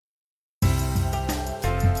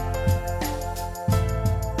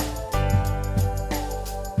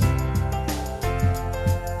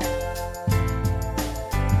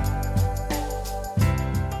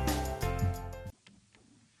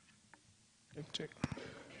Check.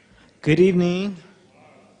 Good evening.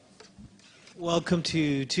 Welcome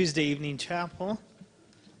to Tuesday Evening Chapel.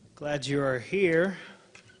 Glad you are here.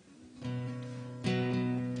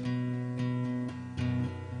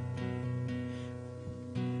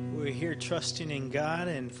 We're here trusting in God,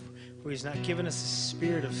 and where He's not given us a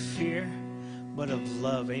spirit of fear, but of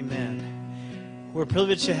love. Amen. We're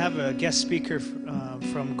privileged to have a guest speaker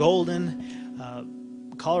from Golden,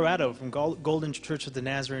 Colorado, from Golden Church of the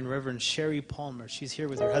Nazarene, Reverend Shari Palmer. She's here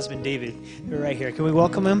with her husband, David. They're right here. Can we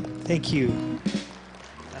welcome him? Thank you,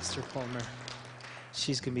 Pastor Palmer.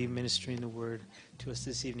 She's going to be ministering the word to us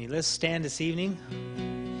this evening. Let's stand this evening.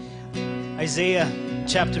 Isaiah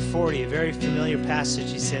chapter 40, a very familiar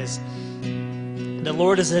passage. He says, "The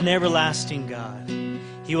Lord is an everlasting God.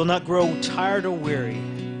 He will not grow tired or weary.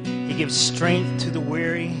 He gives strength to the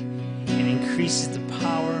weary and increases the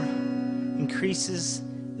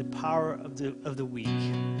power of the weak."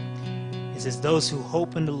 He says, "Those who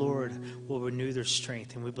hope in the Lord will renew their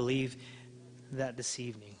strength." And we believe that this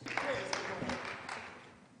evening.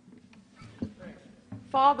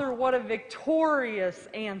 Father, what a victorious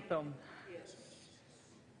anthem.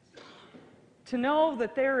 To know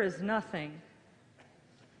that there is nothing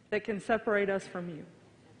that can separate us from you.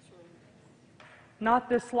 Not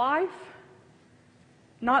this life,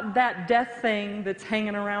 not that death thing that's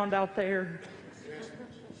hanging around out there.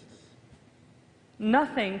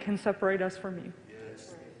 Nothing can separate us from you.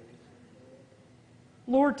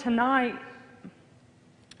 Lord, tonight,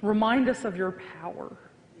 remind us of your power.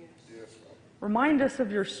 Remind us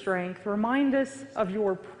of your strength. Remind us of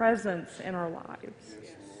your presence in our lives.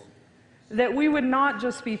 That we would not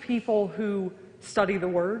just be people who study the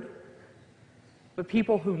Word, but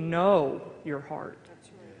people who know your heart.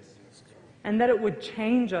 And that it would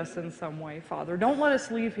change us in some way, Father. Don't let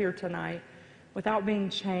us leave here tonight without being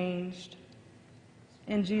changed.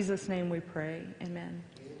 In Jesus' name we pray. Amen.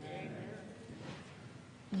 Amen.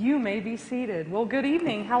 You may be seated. Well, good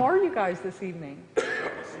evening. How are you guys this evening?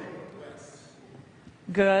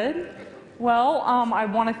 Good. Well, I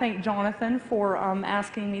want to thank Jonathan for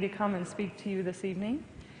asking me to come and speak to you this evening.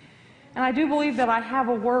 And I do believe that I have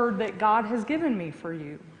a word that God has given me for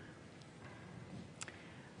you.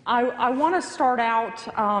 I want to start out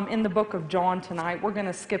in the book of John tonight. We're going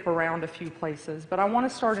to skip around a few places, but I want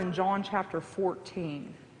to start in John chapter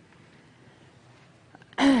 14.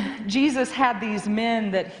 Jesus had these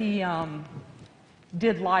men that he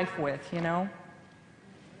did life with, you know.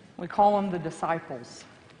 We call them the disciples.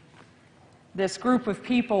 This group of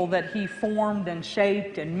people that he formed and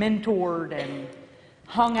shaped and mentored and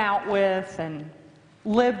hung out with and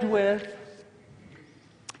lived with.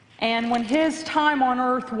 And when his time on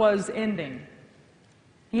earth was ending,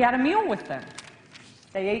 he had a meal with them.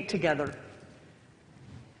 They ate together.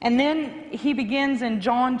 And then he begins in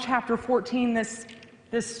John chapter 14 this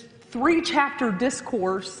 3-chapter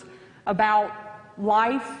discourse about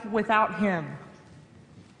life without him.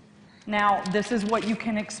 Now, this is what you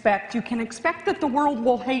can expect. You can expect that the world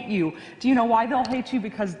will hate you. Do you know why they'll hate you?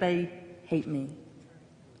 Because they hate me.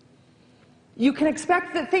 You can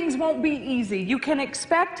expect that things won't be easy. You can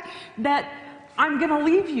expect that I'm going to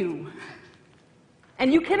leave you.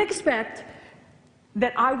 And you can expect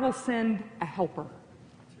that I will send a helper.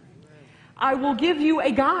 I will give you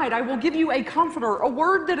a guide. I will give you a comforter. A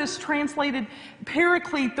word that is translated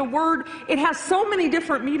paraclete. The word, it has so many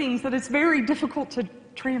different meanings that it's very difficult to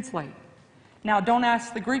translate. Now, don't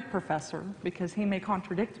ask the Greek professor because he may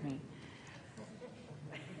contradict me.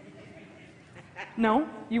 No?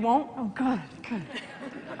 You won't? Oh, good, good.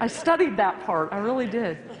 I studied that part. I really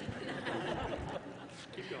did.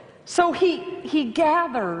 So he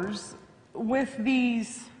gathers with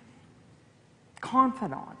these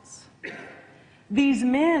confidants, these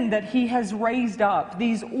men that he has raised up,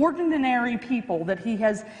 these ordinary people that he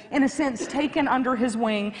has, in a sense, taken under his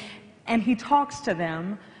wing, and he talks to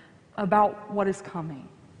them about what is coming.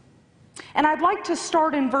 And I'd like to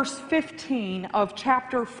start in verse 15 of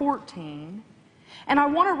chapter 14. And I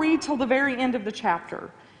want to read till the very end of the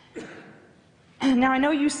chapter. Now, I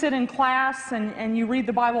know you sit in class and you read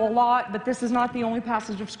the Bible a lot, but this is not the only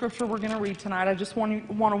passage of Scripture we're going to read tonight. I just want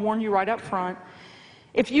to warn you right up front.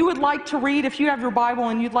 If you would like to read, if you have your Bible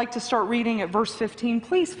and you'd like to start reading at verse 15,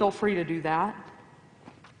 please feel free to do that.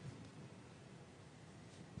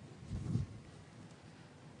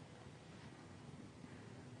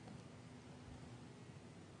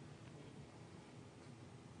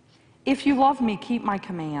 "If you love me, keep my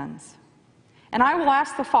commands. And I will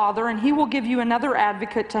ask the Father, and he will give you another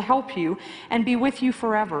advocate to help you and be with you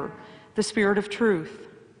forever, the Spirit of truth.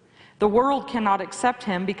 The world cannot accept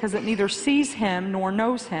him because it neither sees him nor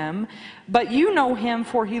knows him, but you know him,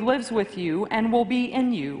 for he lives with you and will be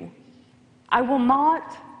in you. I will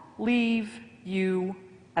not leave you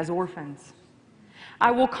as orphans. I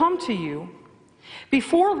will come to you.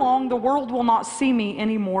 Before long, the world will not see me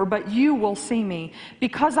anymore, but you will see me.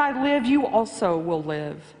 Because I live, you also will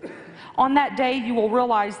live. On that day, you will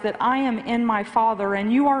realize that I am in my Father,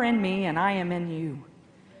 and you are in me, and I am in you.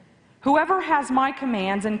 Whoever has my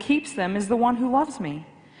commands and keeps them is the one who loves me.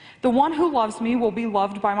 The one who loves me will be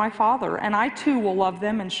loved by my Father, and I too will love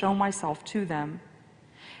them and show myself to them.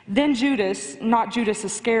 Then Judas, not Judas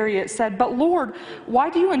Iscariot, said, "But Lord, why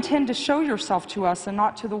do you intend to show yourself to us and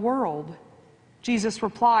not to the world?" Jesus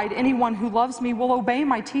replied, "Anyone who loves me will obey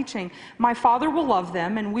my teaching. My Father will love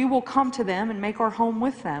them, and we will come to them and make our home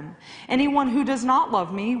with them. Anyone who does not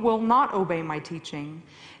love me will not obey my teaching.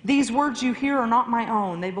 These words you hear are not my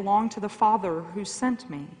own. They belong to the Father who sent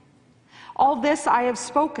me. All this I have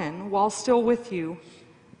spoken while still with you.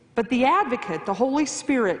 But the Advocate, the Holy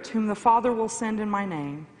Spirit, whom the Father will send in my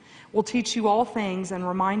name, will teach you all things and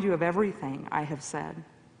remind you of everything I have said.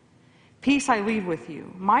 Peace I leave with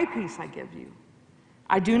you. My peace I give you.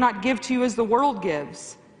 I do not give to you as the world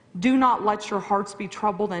gives. Do not let your hearts be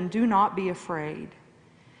troubled, and do not be afraid.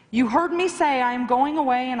 You heard me say, I am going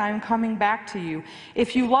away and I am coming back to you.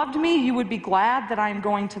 If you loved me, you would be glad that I am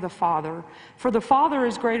going to the Father, for the Father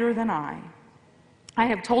is greater than I. I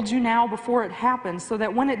have told you now before it happens, so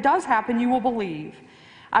that when it does happen, you will believe.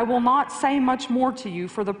 I will not say much more to you,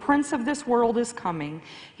 for the prince of this world is coming.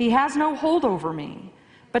 He has no hold over me,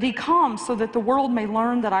 but he comes so that the world may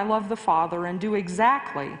learn that I love the Father and do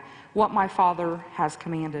exactly what my Father has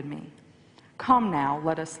commanded me. Come now,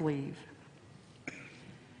 let us leave.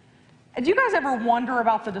 Do you guys ever wonder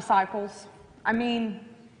about the disciples? I mean,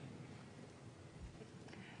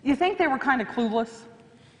 you think they were kind of clueless?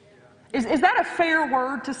 Is that a fair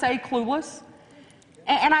word to say, clueless?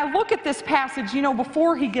 And I look at this passage, you know,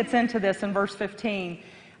 before he gets into this in verse 15,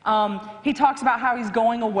 he talks about how he's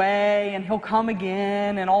going away and he'll come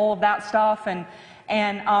again and all of that stuff.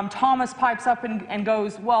 And Thomas pipes up and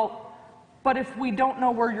goes, well, but if we don't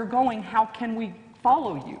know where you're going, how can we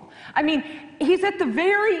follow you? I mean, he's at the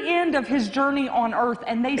very end of his journey on earth,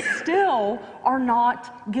 and they still are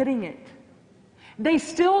not getting it. They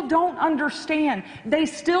still don't understand. They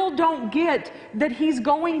still don't get that he's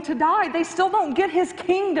going to die. They still don't get his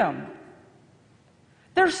kingdom.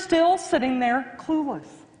 They're still sitting there clueless.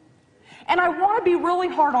 And I want to be really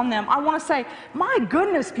hard on them. I want to say, my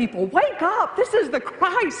goodness, people, wake up. This is the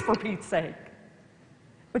Christ, for Pete's sake.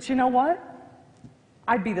 But you know what?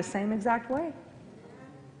 I'd be the same exact way.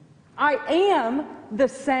 I am the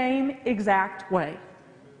same exact way.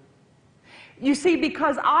 You see,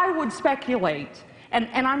 because I would speculate, and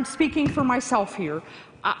I'm speaking for myself here,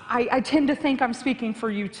 I tend to think I'm speaking for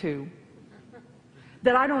you too,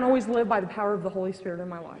 that I don't always live by the power of the Holy Spirit in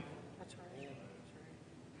my life. That's right.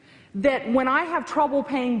 That when I have trouble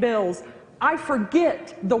paying bills, I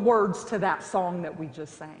forget the words to that song that we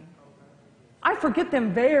just sang. I forget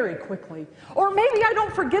them very quickly. Or maybe I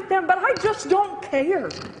don't forget them, but I just don't care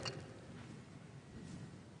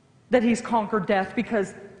that he's conquered death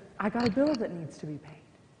because I got a bill that needs to be paid.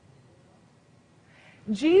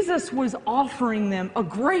 Jesus was offering them a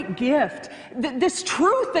great gift, this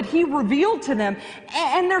truth that he revealed to them,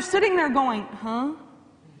 and they're sitting there going, huh?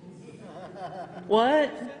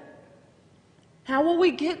 What? How will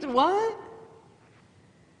we get to what?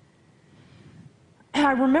 And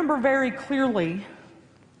I remember very clearly,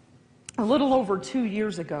 a little over 2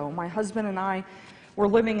 years ago, my husband and I were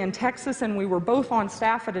living in Texas, and we were both on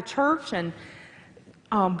staff at a church, and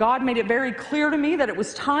God made it very clear to me that it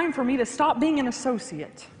was time for me to stop being an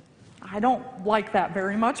associate. I don't like that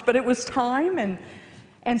very much, but it was time,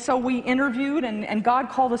 and so we interviewed, and God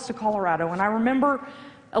called us to Colorado. And I remember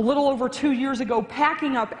a little over 2 years ago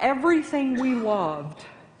packing up everything we loved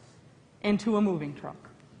into a moving truck.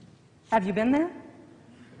 Have you been there?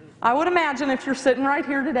 I would imagine if you're sitting right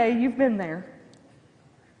here today, you've been there.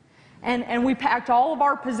 And we packed all of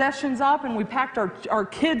our possessions up, and we packed our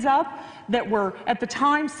kids up that were at the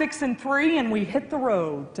time 6 and 3, and we hit the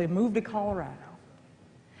road to move to Colorado.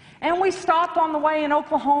 And we stopped on the way in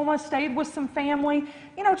Oklahoma, stayed with some family,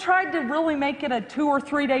 you know, tried to really make it a 2 or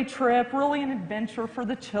 3 day trip, really an adventure for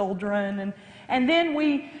the children. And then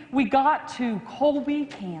we got to Colby,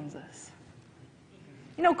 Kansas.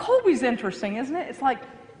 You know, Colby's interesting, isn't it? It's like,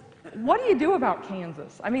 what do you do about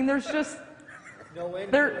Kansas? I mean, there's just...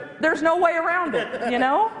 There's no way around it, you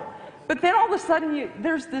know? But then all of a sudden,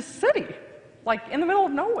 there's this city, like in the middle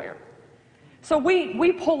of nowhere. So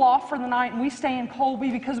we pull off for the night, and we stay in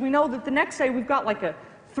Colby because we know that the next day we've got like a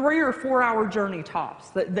 3 or 4 hour journey tops,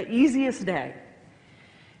 the easiest day.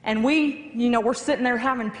 And we're sitting there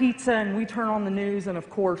having pizza, and we turn on the news, and of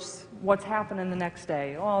course, what's happening the next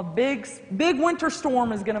day? Oh, a big winter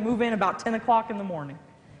storm is going to move in about 10 o'clock in the morning.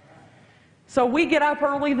 So we get up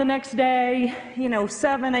early the next day,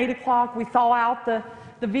 7, 8 o'clock, we thaw out the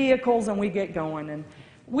vehicles, and we get going. And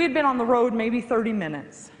we'd been on the road maybe 30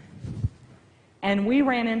 minutes. And we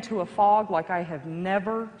ran into a fog like I have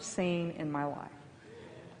never seen in my life.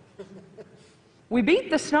 We beat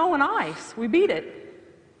the snow and ice. We beat it.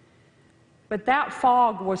 But that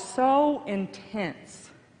fog was so intense,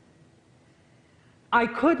 I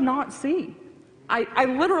could not see. I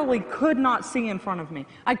literally could not see in front of me.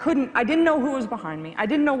 I didn't know who was behind me. I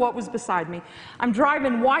didn't know what was beside me. I'm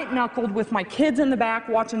driving white-knuckled with my kids in the back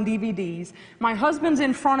watching DVDs. My husband's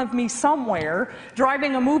in front of me somewhere,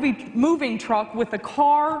 driving a moving truck with a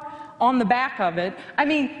car on the back of it. I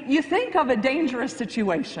mean, you think of a dangerous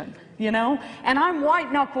situation, And I'm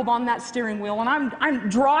white-knuckled on that steering wheel, and I'm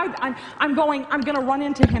going to run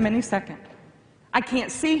into him any second. I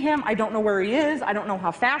can't see him. I don't know where he is. I don't know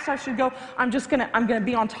how fast I should go. I'm going to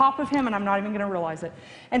be on top of him, and I'm not even going to realize it.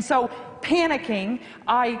 And so, panicking,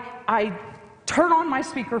 I turn on my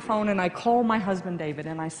speakerphone, and I call my husband, David,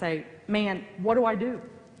 and I say, man, what do I do?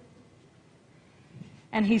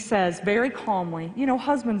 And he says, very calmly,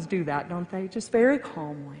 husbands do that, don't they? Just very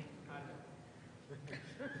calmly.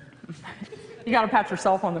 You got to pat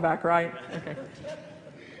yourself on the back, right?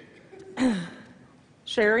 Okay.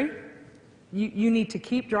 Shari, you need to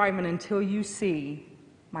keep driving until you see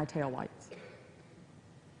my taillights.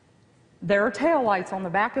 There are taillights on the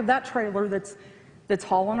back of that trailer that's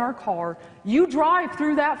hauling our car. You drive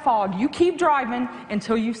through that fog. You keep driving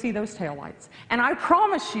until you see those taillights. And I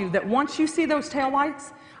promise you that once you see those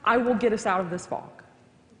taillights, I will get us out of this fog.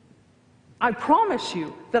 I promise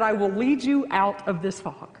you that I will lead you out of this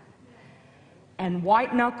fog. And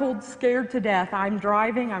white-knuckled, scared to death, I'm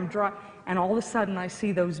driving, and all of a sudden I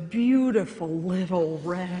see those beautiful little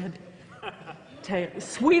red tails.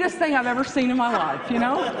 Sweetest thing I've ever seen in my life,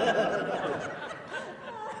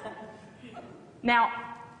 Now,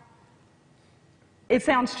 it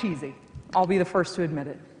sounds cheesy. I'll be the first to admit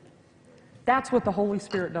it. That's what the Holy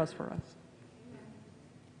Spirit does for us.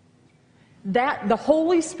 That the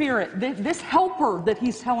Holy Spirit, this helper that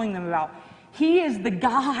he's telling them about, he is the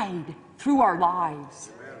guide through our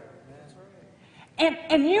lives.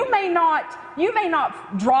 And you may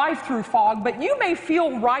not drive through fog, but you may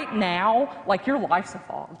feel right now like your life's a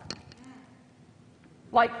fog.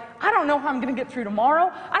 Like, I don't know how I'm going to get through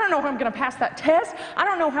tomorrow. I don't know how I'm going to pass that test. I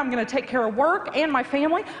don't know how I'm going to take care of work and my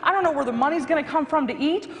family. I don't know where the money's going to come from to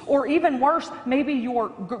eat. Or even worse, maybe you're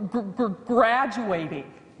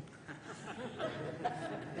graduating.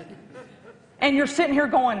 And you're sitting here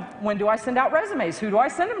going, when do I send out resumes? Who do I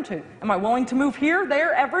send them to? Am I willing to move here,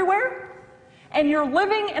 there, everywhere? And you're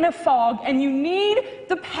living in a fog, and you need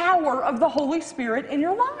the power of the Holy Spirit in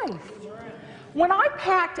your life. When I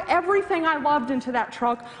packed everything I loved into that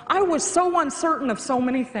truck, I was so uncertain of so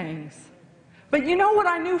many things. But you know what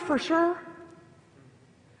I knew for sure?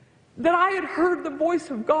 That I had heard the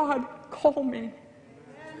voice of God call me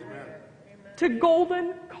to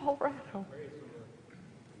Golden, Colorado.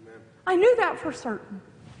 I knew that for certain.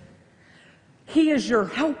 He is your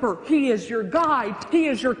helper. He is your guide. He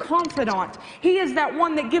is your confidant. He is that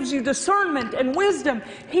one that gives you discernment and wisdom.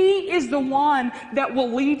 He is the one that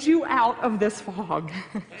will lead you out of this fog.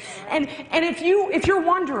 And if you're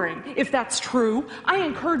wondering if that's true, I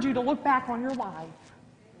encourage you to look back on your life.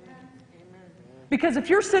 Because if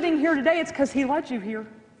you're sitting here today, it's because he led you here.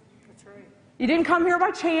 You didn't come here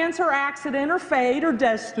by chance or accident or fate or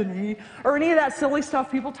destiny or any of that silly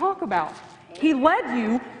stuff people talk about. He led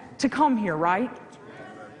you to come here, right?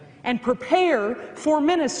 And prepare for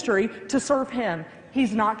ministry to serve him.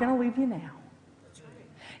 He's not going to leave you now.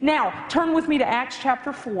 Now, turn with me to Acts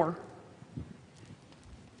chapter 4.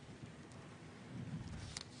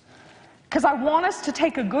 Because I want us to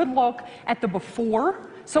take a good look at the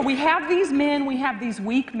before. So we have these men, we have these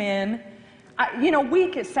weak men.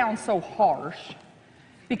 Weak, it sounds so harsh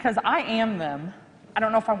because I am them. I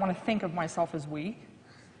don't know if I want to think of myself as weak.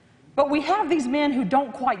 But we have these men who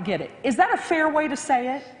don't quite get it. Is that a fair way to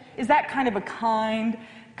say it? Is that kind of a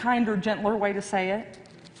kinder, gentler way to say it?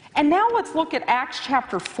 And now let's look at Acts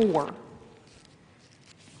chapter 4.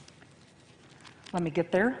 Let me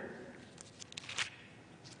get there.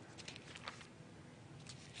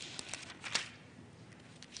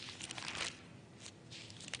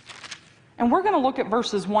 And we're going to look at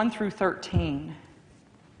verses 1 through 13.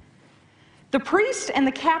 The priest and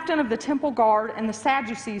the captain of the temple guard and the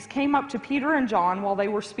Sadducees came up to Peter and John while they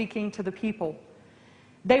were speaking to the people.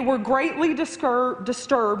 They were greatly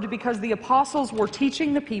disturbed because the apostles were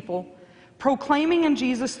teaching the people, proclaiming in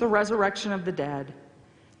Jesus the resurrection of the dead.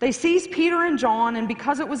 They seized Peter and John, and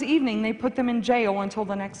because it was evening, they put them in jail until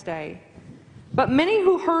the next day. But many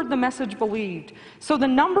who heard the message believed. So the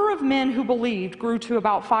number of men who believed grew to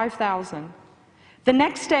about 5,000. The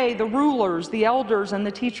next day, the rulers, the elders, and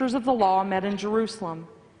the teachers of the law met in Jerusalem.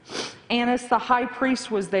 Annas the high priest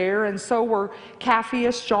was there, and so were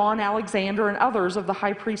Caiaphas, John, Alexander, and others of the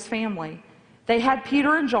high priest's family. They had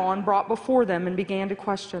Peter and John brought before them and began to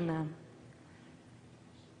question them.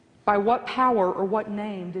 By what power or what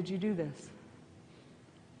name did you do this?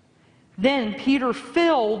 Then Peter,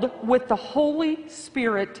 filled with the Holy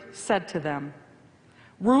Spirit, said to them,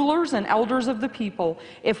 rulers and elders of the people,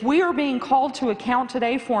 if we are being called to account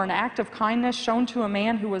today for an act of kindness shown to a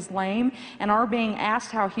man who was lame and are being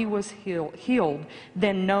asked how he was healed,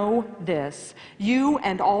 then know this, you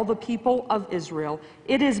and all the people of Israel,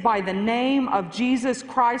 it is by the name of Jesus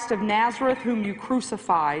Christ of Nazareth, whom you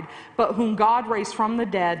crucified, but whom God raised from the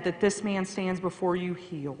dead, that this man stands before you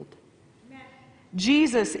healed.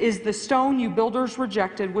 Jesus is the stone you builders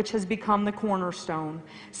rejected, which has become the cornerstone.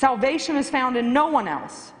 Salvation is found in no one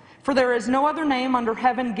else, for there is no other name under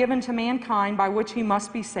heaven given to mankind by which he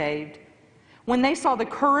must be saved. When they saw the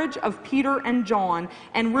courage of Peter and John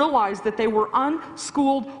and realized that they were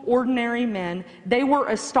unschooled, ordinary men, they were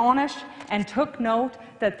astonished and took note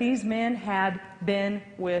that these men had been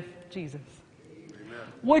with Jesus. Amen.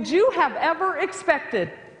 Would you have ever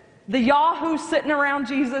expected the yahoos sitting around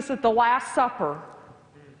Jesus at the Last Supper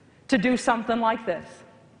to do something like this?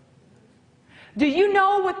 Do you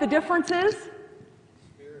know what the difference is?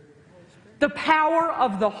 The power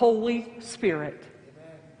of the Holy Spirit.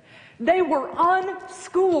 They were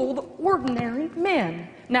unschooled, ordinary men.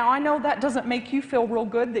 Now, I know that doesn't make you feel real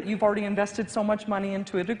good that you've already invested so much money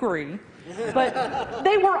into a degree, but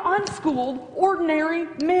they were unschooled, ordinary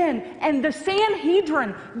men. And the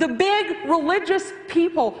Sanhedrin, the big religious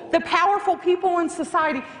people, the powerful people in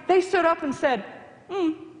society, they stood up and said,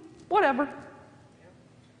 whatever.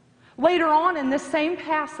 Later on in this same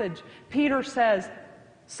passage, Peter says,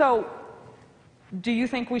 so, do you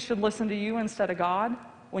think we should listen to you instead of God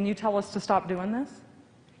when you tell us to stop doing this?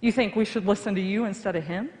 You think we should listen to you instead of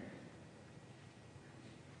him?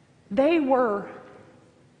 They were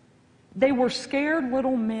scared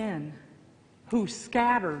little men who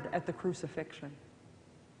scattered at the crucifixion.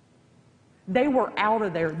 They were out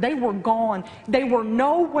of there. They were gone. They were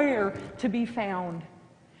nowhere to be found.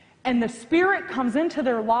 And the Spirit comes into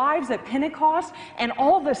their lives at Pentecost, and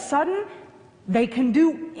all of a sudden, they can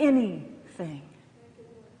do anything.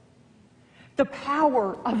 The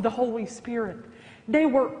power of the Holy Spirit. They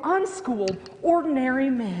were unschooled, ordinary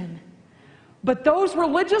men. But those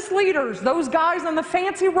religious leaders, those guys in the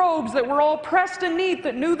fancy robes that were all pressed and neat,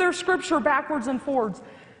 that knew their scripture backwards and forwards,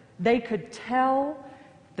 they could tell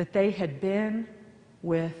that they had been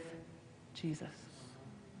with Jesus.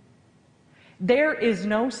 There is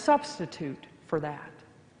no substitute for that.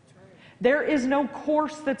 There is no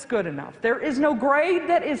course that's good enough. There is no grade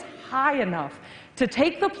that is high enough to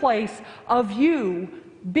take the place of you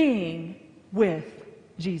being with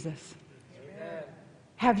Jesus. Amen.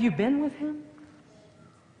 Have you been with him?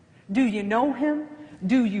 Do you know him?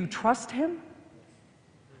 Do you trust him?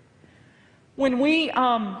 When we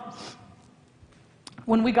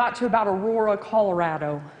got to about Aurora,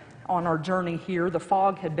 Colorado, on our journey here, the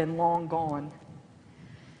fog had been long gone.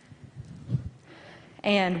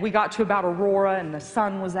 And we got to about Aurora, and the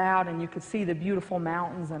sun was out, and you could see the beautiful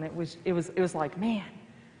mountains, and it was like, man,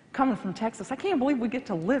 coming from Texas, I can't believe we get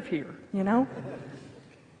to live here, you know?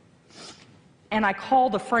 And I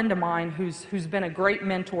called a friend of mine who's been a great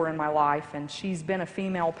mentor in my life, and she's been a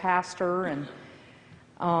female pastor, and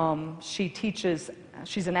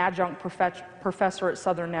she's an adjunct professor at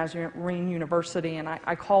Southern Nazarene University, and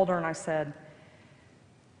I called her and I said,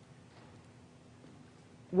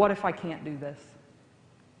 what if I can't do this?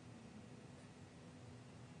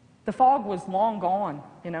 The fog was long gone,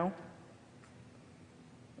 you know.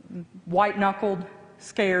 White-knuckled,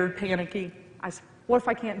 scared, panicky. I said, what if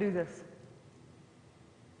I can't do this?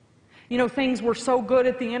 You know, things were so good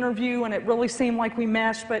at the interview and it really seemed like we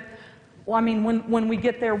meshed, but, well, I mean, when we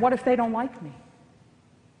get there, what if they don't like me?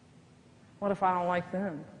 What if I don't like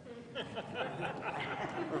them?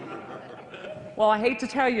 Well, I hate to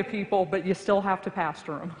tell you people, but you still have to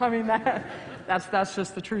pastor them. I mean, that's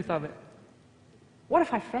just the truth of it. What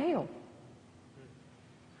if I fail?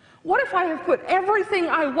 What if I have put everything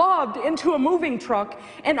I loved into a moving truck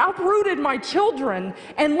and uprooted my children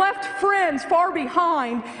and left friends far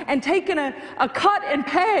behind and taken a cut in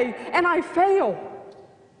pay and I fail?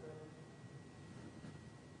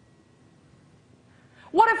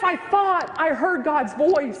 What if I thought I heard God's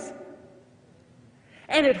voice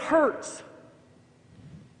and it hurts?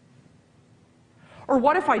 Or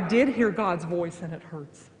what if I did hear God's voice and it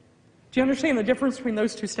hurts? Do you understand the difference between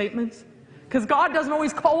those two statements? Because God doesn't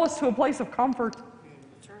always call us to a place of comfort.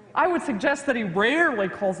 I would suggest that He rarely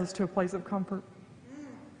calls us to a place of comfort.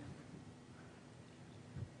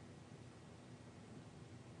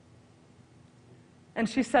 And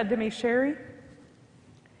she said to me, Shari,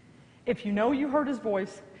 if you know you heard His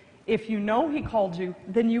voice, if you know He called you,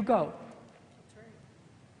 then you go.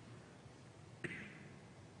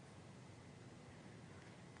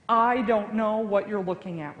 I don't know what you're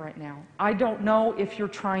looking at right now. I don't know if you're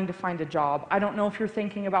trying to find a job. I don't know if you're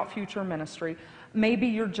thinking about future ministry. Maybe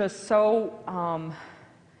you're just so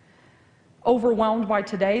overwhelmed by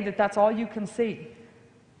today that that's all you can see.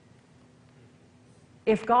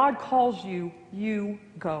 If God calls you, you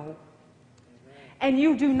go. And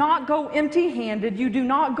you do not go empty-handed. You do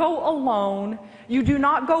not go alone. You do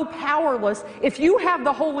not go powerless. If you have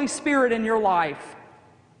the Holy Spirit in your life,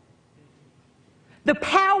 the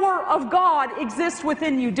power of God exists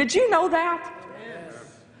within you. Did you know that?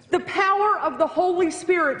 Yes. The power of the Holy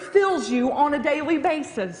Spirit fills you on a daily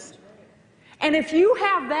basis. And if you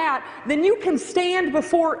have that, then you can stand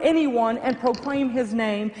before anyone and proclaim His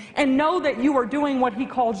name and know that you are doing what He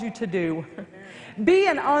calls you to do. Be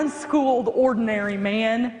an unschooled, ordinary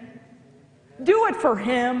man. Do it for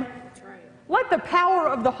Him. Let the power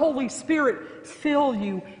of the Holy Spirit fill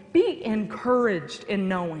you. Be encouraged in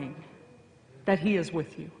knowing that He is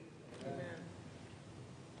with you. Amen.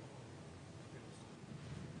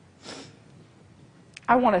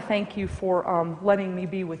 I want to thank you for letting me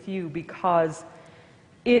be with you, because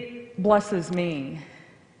it blesses me,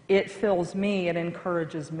 it fills me, it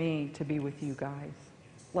encourages me to be with you guys.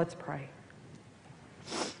 Let's pray.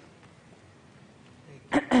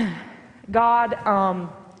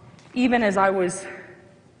 God, even as I was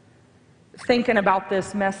thinking about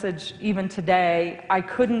this message even today, I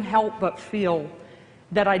couldn't help but feel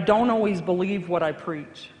that I don't always believe what I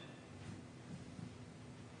preach.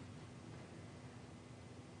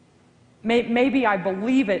 Maybe I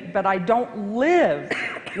believe it, but I don't live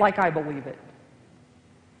like I believe it.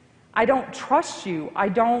 I don't trust you. I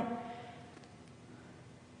don't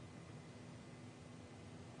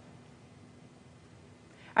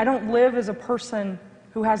live as a person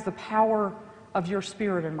who has the power of your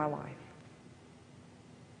Spirit in my life.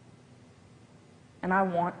 And I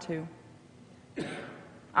want to.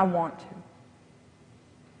 I want to.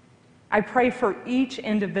 I pray for each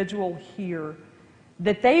individual here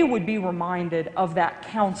that they would be reminded of that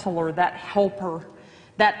counselor, that helper,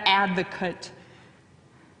 that advocate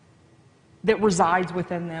that resides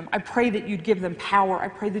within them. I pray that you'd give them power. I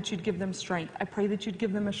pray that you'd give them strength. I pray that you'd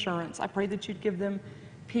give them assurance. I pray that you'd give them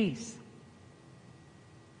peace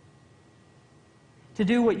to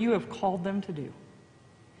do what you have called them to do.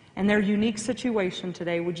 In their unique situation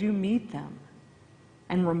today, would you meet them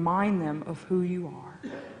and remind them of who you are?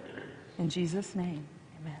 In Jesus' name,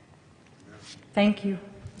 amen. Thank you.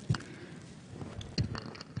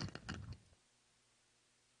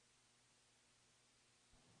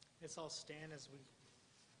 Let's all stand as we...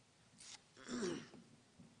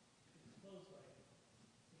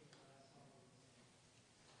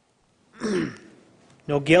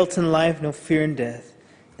 No guilt in life, no fear in death.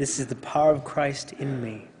 This is the power of Christ in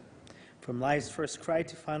me. From life's first cry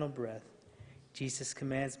to final breath, Jesus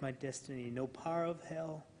commands my destiny. No power of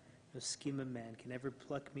hell, no scheme of man can ever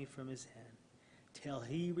pluck me from His hand. Till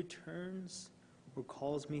He returns or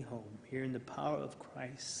calls me home, here in the power of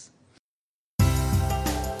Christ,